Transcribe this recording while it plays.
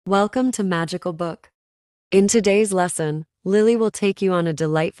Welcome to Magical Book. In today's lesson, Lily will take you on a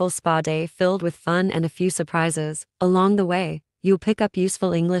delightful spa day filled with fun and a few surprises. Along the way, you'll pick up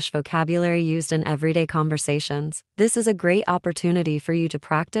useful English vocabulary used in everyday conversations. This is a great opportunity for you to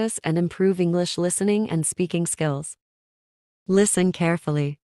practice and improve English listening and speaking skills. Listen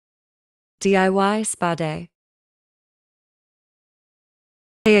carefully. DIY Spa Day.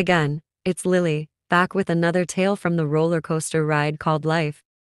 Hey again, it's Lily, back with another tale from the roller coaster ride called life.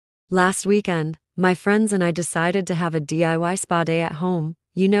 Last weekend, my friends and I decided to have a DIY spa day at home.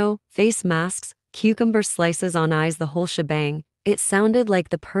 You know, face masks, cucumber slices on eyes, the whole shebang. It sounded like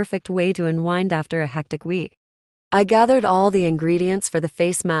the perfect way to unwind after a hectic week. I gathered all the ingredients for the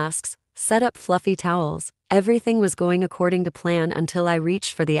face masks, set up fluffy towels. Everything was going according to plan until I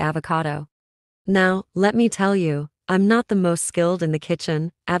reached for the avocado. Now, let me tell you, I'm not the most skilled in the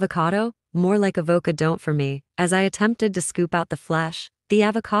kitchen. Avocado? More like avocado for me. As I attempted to scoop out the flesh, the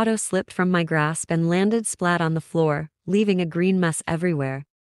avocado slipped from my grasp and landed splat on the floor, leaving a green mess everywhere.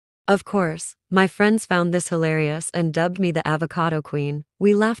 Of course, my friends found this hilarious and dubbed me the avocado queen.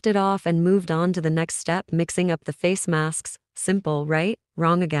 We laughed it off and moved on to the next step, mixing up the face masks. Simple, right?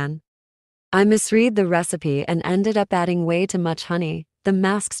 Wrong again. I misread the recipe and ended up adding way too much honey. The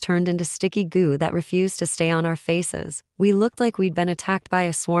masks turned into sticky goo that refused to stay on our faces. We looked like we'd been attacked by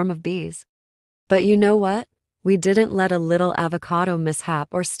a swarm of bees. But you know what? We didn't let a little avocado mishap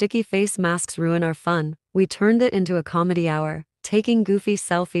or sticky face masks ruin our fun. We turned it into a comedy hour, taking goofy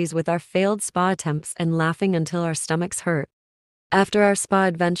selfies with our failed spa attempts and laughing until our stomachs hurt. After our spa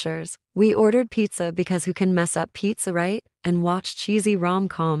adventures, we ordered pizza because who can mess up pizza, right? And watched cheesy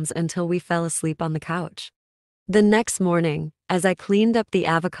rom-coms until we fell asleep on the couch. The next morning, as I cleaned up the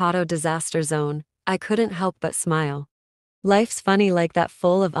avocado disaster zone, I couldn't help but smile. Life's funny like that,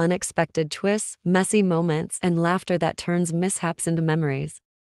 full of unexpected twists, messy moments, and laughter that turns mishaps into memories.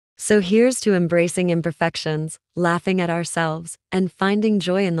 So here's to embracing imperfections, laughing at ourselves, and finding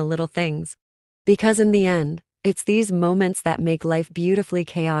joy in the little things. Because in the end, it's these moments that make life beautifully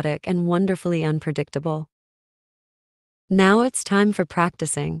chaotic and wonderfully unpredictable. Now it's time for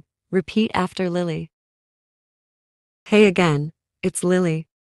practicing. Repeat after Lily. Hey again, it's Lily.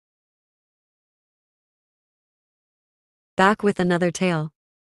 Back with another tale.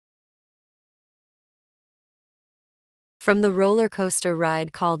 From the roller coaster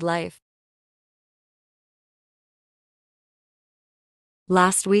ride called life.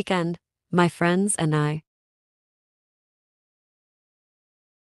 Last weekend, my friends and I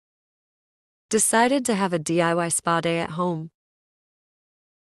decided to have a DIY spa day at home.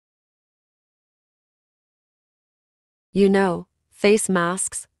 You know, face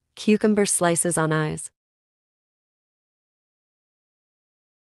masks, cucumber slices on eyes.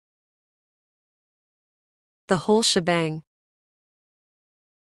 The whole shebang.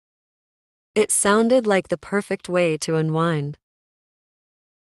 It sounded like the perfect way to unwind.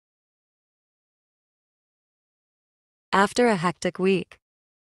 After a hectic week,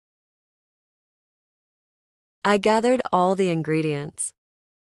 I gathered all the ingredients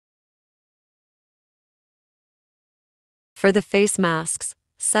for the face masks,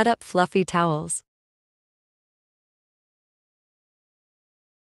 set up fluffy towels.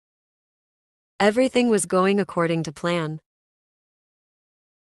 Everything was going according to plan.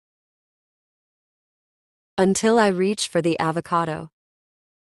 Until I reached for the avocado.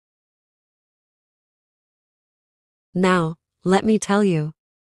 Now, let me tell you,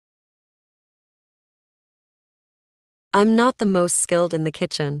 I'm not the most skilled in the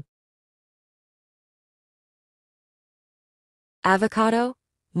kitchen. Avocado?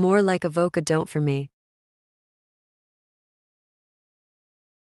 More like avocado for me.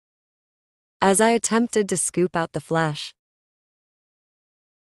 As I attempted to scoop out the flesh,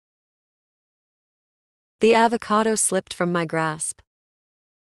 the avocado slipped from my grasp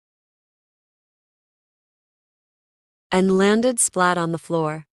and landed splat on the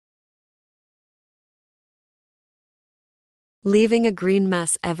floor, leaving a green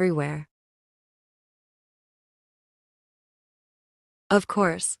mess everywhere. Of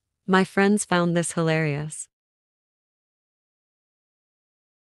course, my friends found this hilarious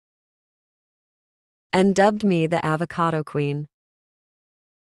and dubbed me the avocado queen.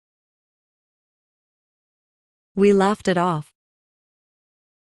 We laughed it off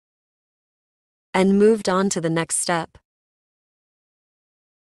and moved on to the next step,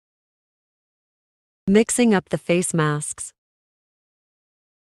 mixing up the face masks.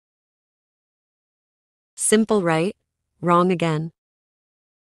 Simple, right? Wrong again.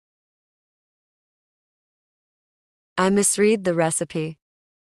 I misread the recipe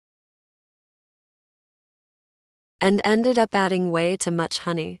and ended up adding way too much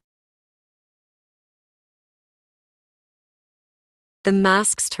honey. The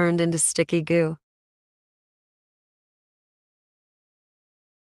masks turned into sticky goo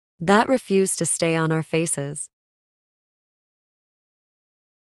that refused to stay on our faces.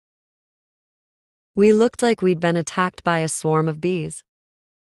 We looked like we'd been attacked by a swarm of bees.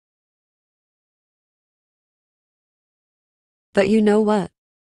 But you know what?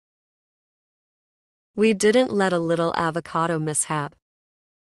 We didn't let a little avocado mishap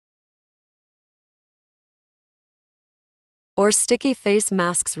or sticky face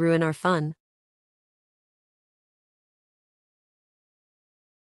masks ruin our fun.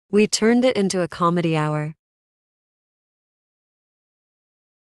 We turned it into a comedy hour,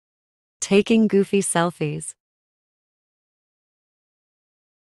 taking goofy selfies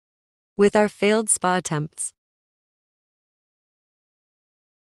with our failed spa attempts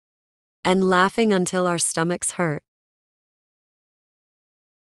and laughing until our stomachs hurt.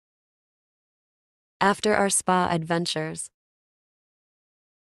 After our spa adventures,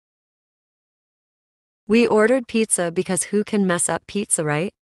 we ordered pizza because who can mess up pizza,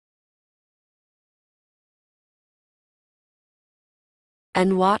 right?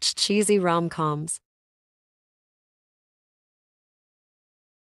 And watched cheesy rom-coms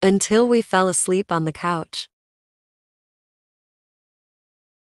until we fell asleep on the couch.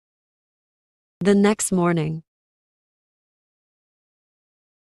 The next morning,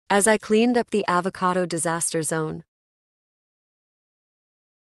 as I cleaned up the avocado disaster zone,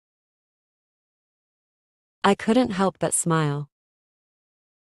 I couldn't help but smile.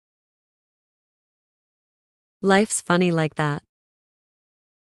 Life's funny like that.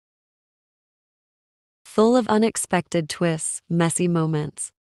 Full of unexpected twists, messy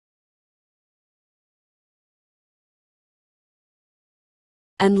moments,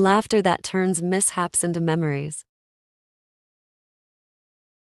 and laughter that turns mishaps into memories.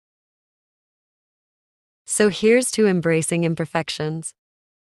 So here's to embracing imperfections,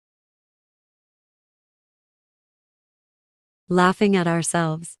 laughing at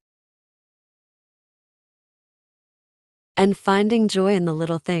ourselves, and finding joy in the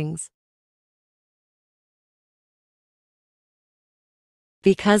little things.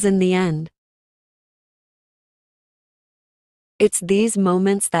 Because in the end, it's these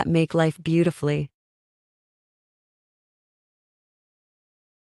moments that make life beautifully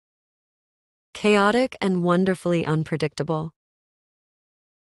chaotic and wonderfully unpredictable.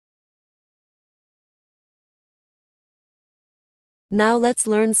 Now let's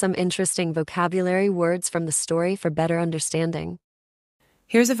learn some interesting vocabulary words from the story for better understanding.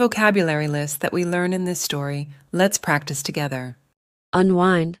 Here's a vocabulary list that we learn in this story. Let's practice together.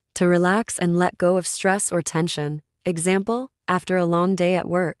 Unwind, to relax and let go of stress or tension. Example, after a long day at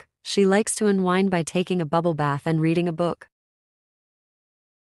work, she likes to unwind by taking a bubble bath and reading a book.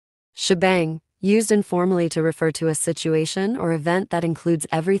 Shebang, used informally to refer to a situation or event that includes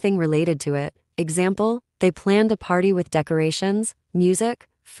everything related to it. Example, they planned a party with decorations, music,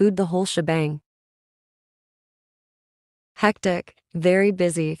 food, the whole shebang. Hectic, very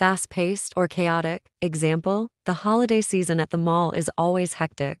busy, fast-paced, or chaotic. Example, the holiday season at the mall is always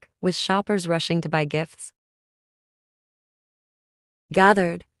hectic, with shoppers rushing to buy gifts.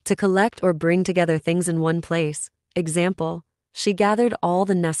 Gathered, to collect or bring together things in one place. Example, she gathered all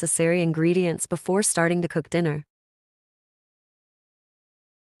the necessary ingredients before starting to cook dinner.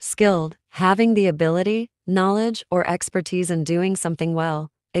 Skilled, having the ability, knowledge, or expertise in doing something well.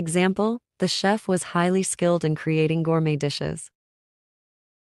 Example, the chef was highly skilled in creating gourmet dishes.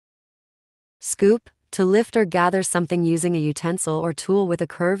 Scoop, to lift or gather something using a utensil or tool with a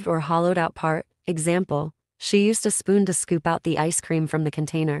curved or hollowed out part. Example, she used a spoon to scoop out the ice cream from the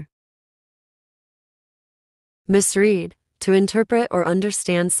container. Misread, to interpret or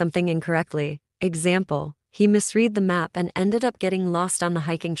understand something incorrectly. Example, he misread the map and ended up getting lost on the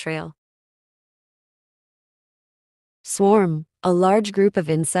hiking trail. Swarm, a large group of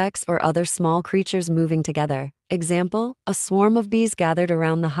insects or other small creatures moving together. Example, a swarm of bees gathered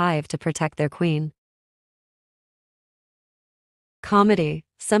around the hive to protect their queen. Comedy,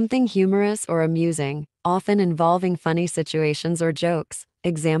 something humorous or amusing, often involving funny situations or jokes.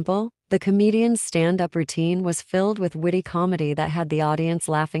 Example, the comedian's stand-up routine was filled with witty comedy that had the audience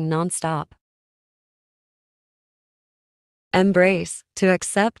laughing non-stop. Embrace, to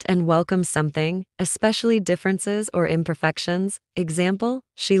accept and welcome something, especially differences or imperfections. Example,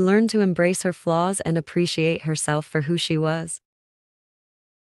 she learned to embrace her flaws and appreciate herself for who she was.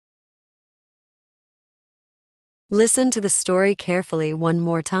 Listen to the story carefully one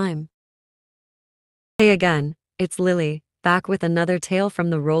more time. Hey again, it's Lily, back with another tale from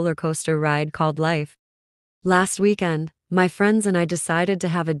the roller coaster ride called life. Last weekend, my friends and I decided to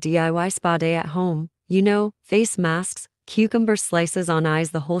have a DIY spa day at home. Face masks, cucumber slices on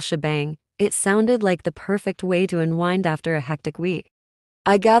eyes, the whole shebang. It sounded like the perfect way to unwind after a hectic week.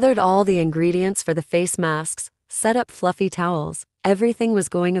 I gathered all the ingredients for the face masks, set up fluffy towels. Everything was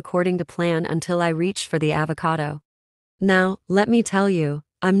going according to plan until I reached for the avocado. Now, let me tell you,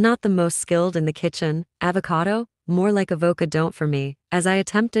 I'm not the most skilled in the kitchen. Avocado? More like avocado for me. As I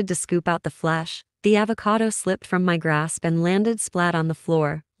attempted to scoop out the flesh, the avocado slipped from my grasp and landed splat on the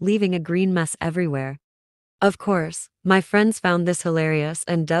floor, leaving a green mess everywhere. Of course, my friends found this hilarious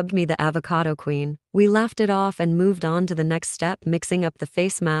and dubbed me the avocado queen. We laughed it off and moved on to the next step, mixing up the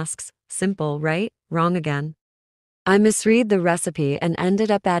face masks. Simple, right? Wrong again. I misread the recipe and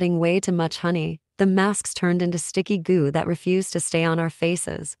ended up adding way too much honey. The masks turned into sticky goo that refused to stay on our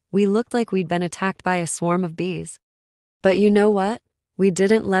faces. We looked like we'd been attacked by a swarm of bees. But you know what? We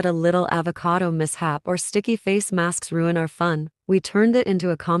didn't let a little avocado mishap or sticky face masks ruin our fun. We turned it into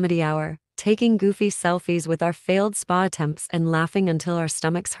a comedy hour, taking goofy selfies with our failed spa attempts and laughing until our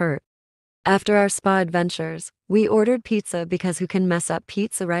stomachs hurt. After our spa adventures, we ordered pizza because who can mess up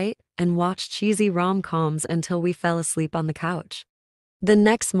pizza, right? And watched cheesy rom-coms until we fell asleep on the couch. The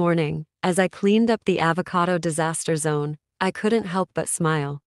next morning, as I cleaned up the avocado disaster zone, I couldn't help but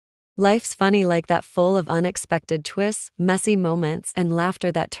smile. Life's funny like that, full of unexpected twists, messy moments, and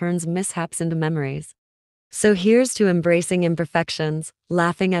laughter that turns mishaps into memories. So here's to embracing imperfections,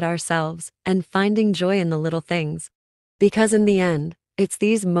 laughing at ourselves, and finding joy in the little things. Because in the end, it's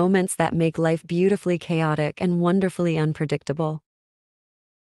these moments that make life beautifully chaotic and wonderfully unpredictable.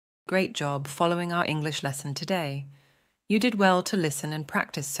 Great job following our English lesson today. You did well to listen and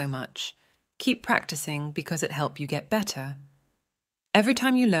practice so much. Keep practicing because it helps you get better. Every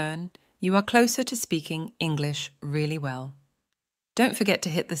time you learn, you are closer to speaking English really well. Don't forget to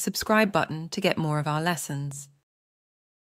hit the subscribe button to get more of our lessons.